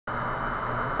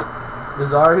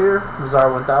Nazar here,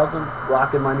 Nazar 1000,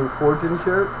 rocking my new Fortune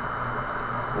shirt.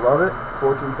 Love it,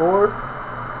 Fortune 4.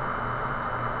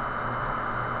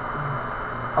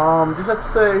 Just have to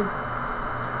say,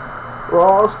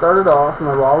 Raw started off,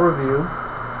 my Raw review.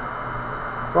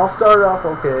 Raw started off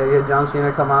okay. You had John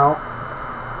Cena come out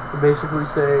to basically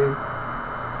say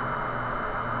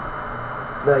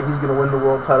that he's going to win the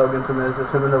world title against The Miz.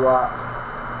 Just him and The Rock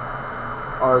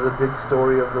are the big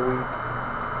story of the week.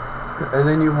 And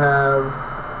then you have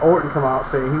Orton come out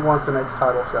saying he wants the next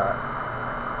title shot.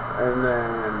 And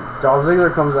then Dolph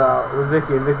Ziggler comes out with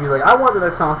Vicky, and Vicky's like, I want the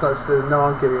next title shot. She said, no,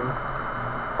 I'm kidding.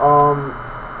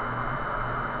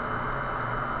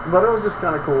 But it was just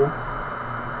kind of cool.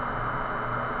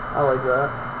 I like that.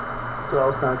 So that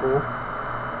was kind of cool.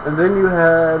 And then you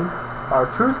had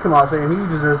R-Truth come out saying he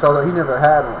deserves all that. He never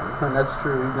had one. And that's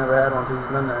true. He's never had one since he's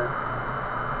been there.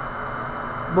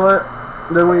 But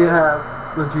then we have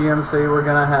the GM say we're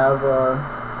going to have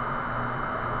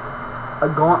a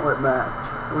gauntlet match,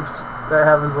 which that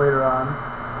happens later on.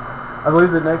 I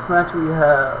believe the next match we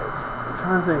have, I'm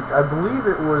trying to think, I believe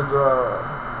it was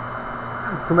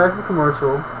come back from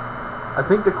commercial. I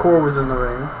think the Core was in the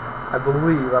ring. I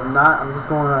believe. I'm just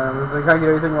going around. I'm trying to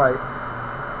get everything right.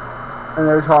 And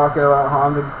they're talking about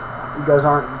how you guys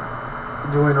aren't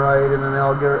doing right, and then they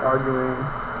all get arguing.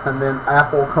 And then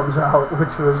Apple comes out,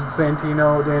 which was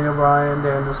Santino, Daniel Bryan,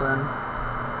 Danielson,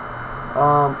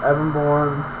 Evan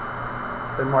Bourne,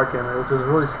 and Mark Henry, which was a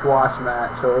really squash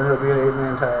match, so it ended up being an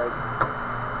 8-man tag.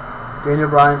 Daniel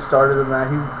Bryan started the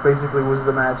match. He basically was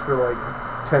the match for like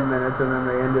 10 minutes, and then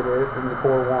they ended it, and the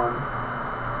Core won.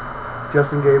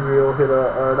 Justin Gabriel hit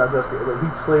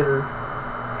Heath Slater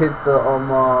hit the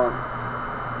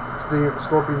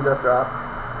Scorpion Death Drop.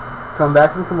 Come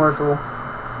back from commercial.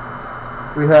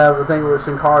 We have the thing where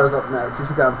Sin Cara's up next. He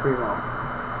took on Primo.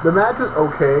 The match was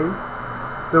okay.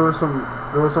 There was some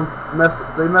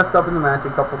they messed up in the match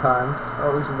a couple times,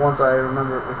 or at least once I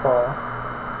recall.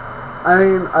 I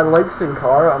mean, I like Sin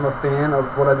Cara. I'm a fan of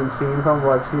what I've been seeing from him,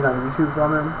 what I've seen on YouTube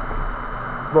from him.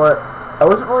 But I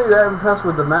wasn't really that impressed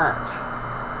with the match.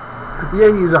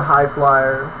 Yeah, he's a high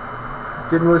flyer.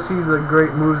 Didn't really see the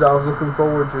great moves I was looking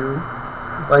forward to.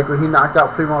 Like when he knocked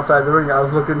out Primo outside the ring, I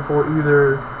was looking for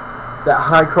either that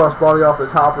high crossbody off the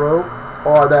top rope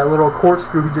or that little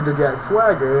corkscrew he did to Jack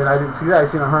Swagger, and I didn't see that. I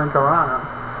seen a Hurricane Rana.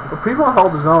 But Primo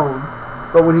held his own.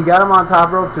 But when he got him on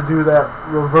top rope to do that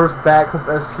reverse backflip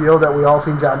STO that we all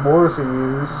seen John Morrison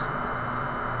use,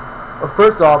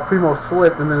 first off, Primo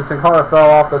slipped, and then Sin Cara fell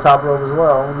off the top rope as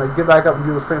well. When they get back up and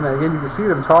do the same thing again, you can see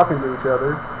them talking to each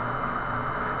other.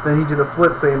 Then he did a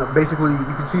flip saying, basically,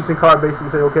 you can see Sin Cara basically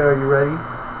say, okay, are you ready?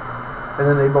 And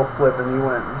then they both flip, and he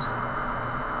wins.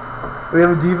 We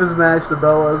have a Divas match, the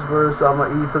Bellas versus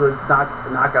E for the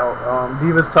knockout.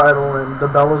 Divas title, and the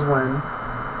Bellas win.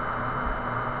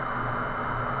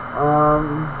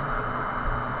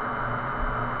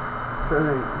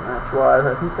 Match-wise,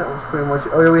 I think that was pretty much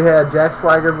it. Oh yeah, we had Jack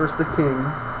Swagger versus the King.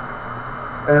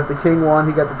 And if the King won,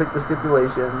 he got to pick the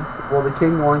stipulation. Well, the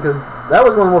King won because that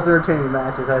was one of the most entertaining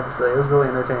matches, I have to say. It was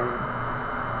really entertaining.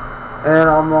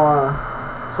 And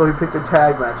so he picked a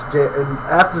tag match.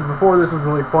 And before this was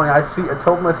really funny. I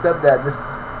told my stepdad, just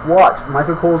watch.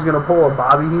 Michael Cole's gonna pull a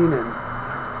Bobby Heenan.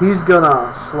 He's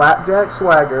gonna slap Jack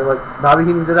Swagger like Bobby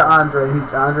Heenan did to Andre.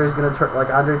 Andre's gonna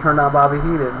Andre turned on Bobby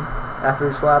Heenan after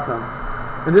he slapped him.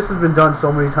 And this has been done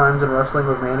so many times in wrestling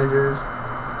with managers.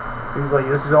 He's like,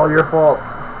 this is all your fault.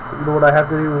 You know what I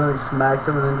have to do? And then he smacks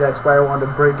him, and then Jack Swagger wanted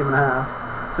to break him in half.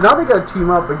 So now they got to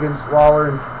team up against Lawler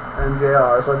and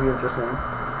JR, so that'll be interesting.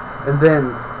 And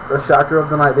then, the shocker of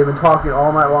the night, they've been talking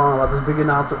all night long about this big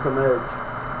announcement from Edge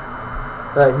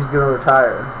that he's going to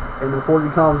retire. And before he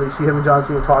comes, they see him and John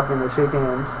Cena talking, and they shake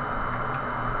hands.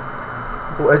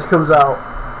 Well, Edge comes out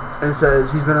and says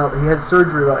he had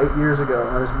surgery about 8 years ago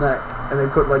on his neck, and they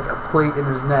put like a plate in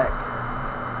his neck.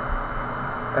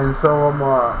 And so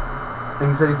and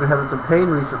he said he's been having some pain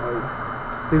recently.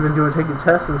 He's been taking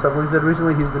tests and stuff. Well, he said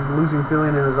recently he's been losing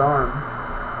feeling in his arm.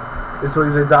 And so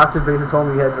the doctor basically told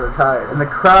me he had to retire. And the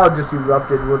crowd just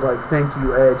erupted with like, thank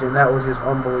you, Edge, and that was just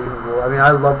unbelievable. I mean,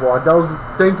 I love watching. That was,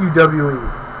 thank you, WWE.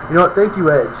 You know what? Thank you,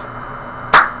 Edge.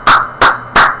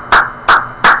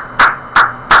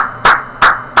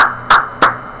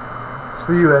 It's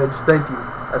for you, Edge. Thank you.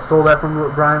 I stole that from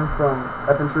Brian from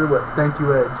Effin' True, but thank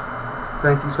you, Edge.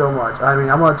 Thank you so much. I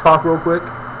mean, I'm going to talk real quick.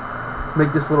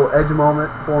 Make this little Edge moment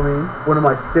for me. One of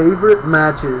my favorite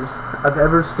matches I've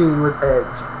ever seen with Edge.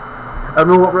 I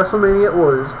don't know what WrestleMania it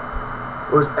was.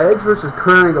 It was Edge versus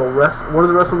Kurt Angle. One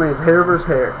of the WrestleManias, hair versus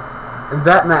hair. And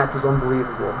that match was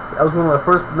unbelievable. That was one of the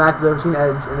first matches I've ever seen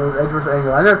Edge, and it was Edge versus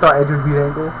Angle. I never thought Edge would beat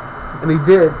Angle. And he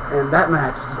did, and that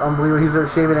match is unbelievable. He was there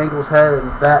shaving Angle's head, and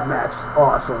that match is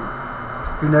awesome.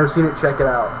 If you've never seen it, check it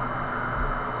out.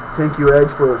 Thank you,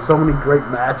 Edge, for so many great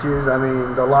matches. I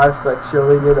mean, the live sex show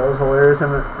they did, that was hilarious,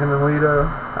 him and Lita.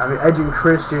 I mean, Edge and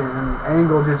Christian and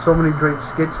Angle did so many great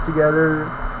skits together.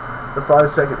 The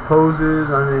 5-second poses.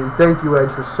 I mean, thank you,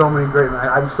 Edge, for so many great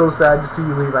matches. I'm so sad to see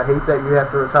you leave. I hate that you have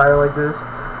to retire like this.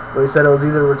 But he said it was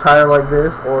either retire like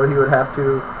this or he would have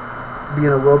to be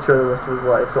in a wheelchair the rest of his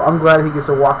life. So I'm glad he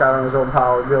gets to walk out on his own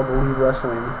power and be able to leave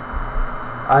wrestling.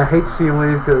 I hate to see him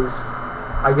leave because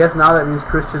I guess now that means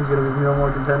Christian's going to be no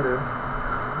more contender.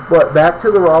 But back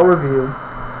to the Raw review.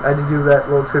 I had to do that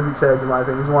little tribute to Edge, in my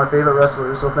opinion. He's one of my favorite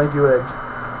wrestlers, so thank you, Edge.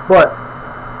 But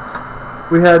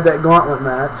we had that gauntlet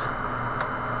match.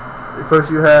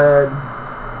 First you had,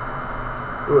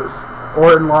 it was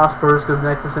Orton lost first because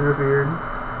Nexus interfered.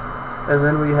 And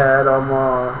then we had,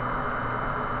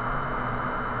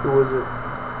 who was it?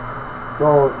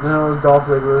 Oh, then it was Dolph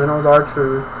Ziggler, then it was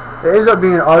R-Truth. It ended up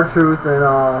being R-Truth and,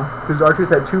 because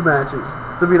R-Truth had 2 matches.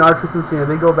 It'll be an R-Truth and Cena.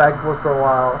 They go back and forth for a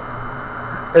while.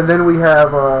 And then we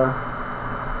have,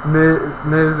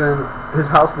 Miz and his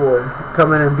houseboy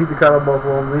come in and beat the crap out of both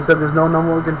of them. And he said there's no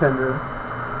number 1 contender.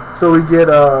 So we get,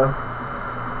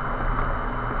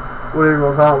 what are you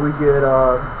going to call it? We get,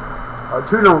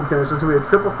 2 number 1 contenders. So we had a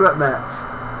triple threat match.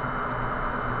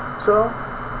 So,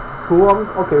 cool, I'm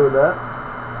okay with that.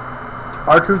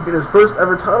 R-Truth getting his first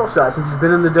ever title shot since he's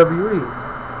been in the WWE.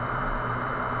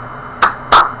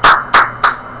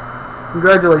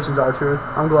 Congratulations, R-Truth.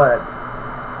 I'm glad.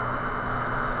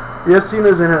 Yes,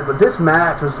 Cena's in it, but this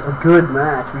match was a good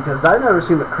match because I've never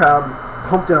seen the crowd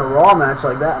pumped in a Raw match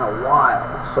like that in a while.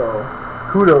 So,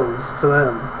 kudos to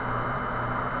them.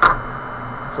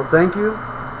 So, thank you.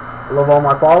 I love all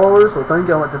my followers, so thank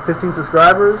you. I'm up to 15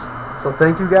 subscribers, so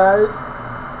thank you guys.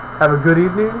 Have a good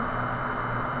evening.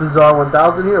 This is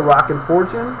R1000 here, rocking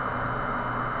Fortune.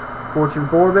 Fortune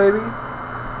 4, baby.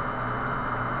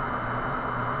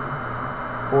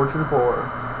 Fortune 4.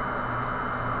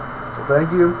 So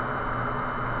thank you.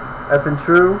 Effing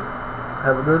true.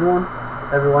 Have a good one.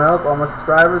 Everyone else, all my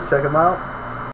subscribers, check them out.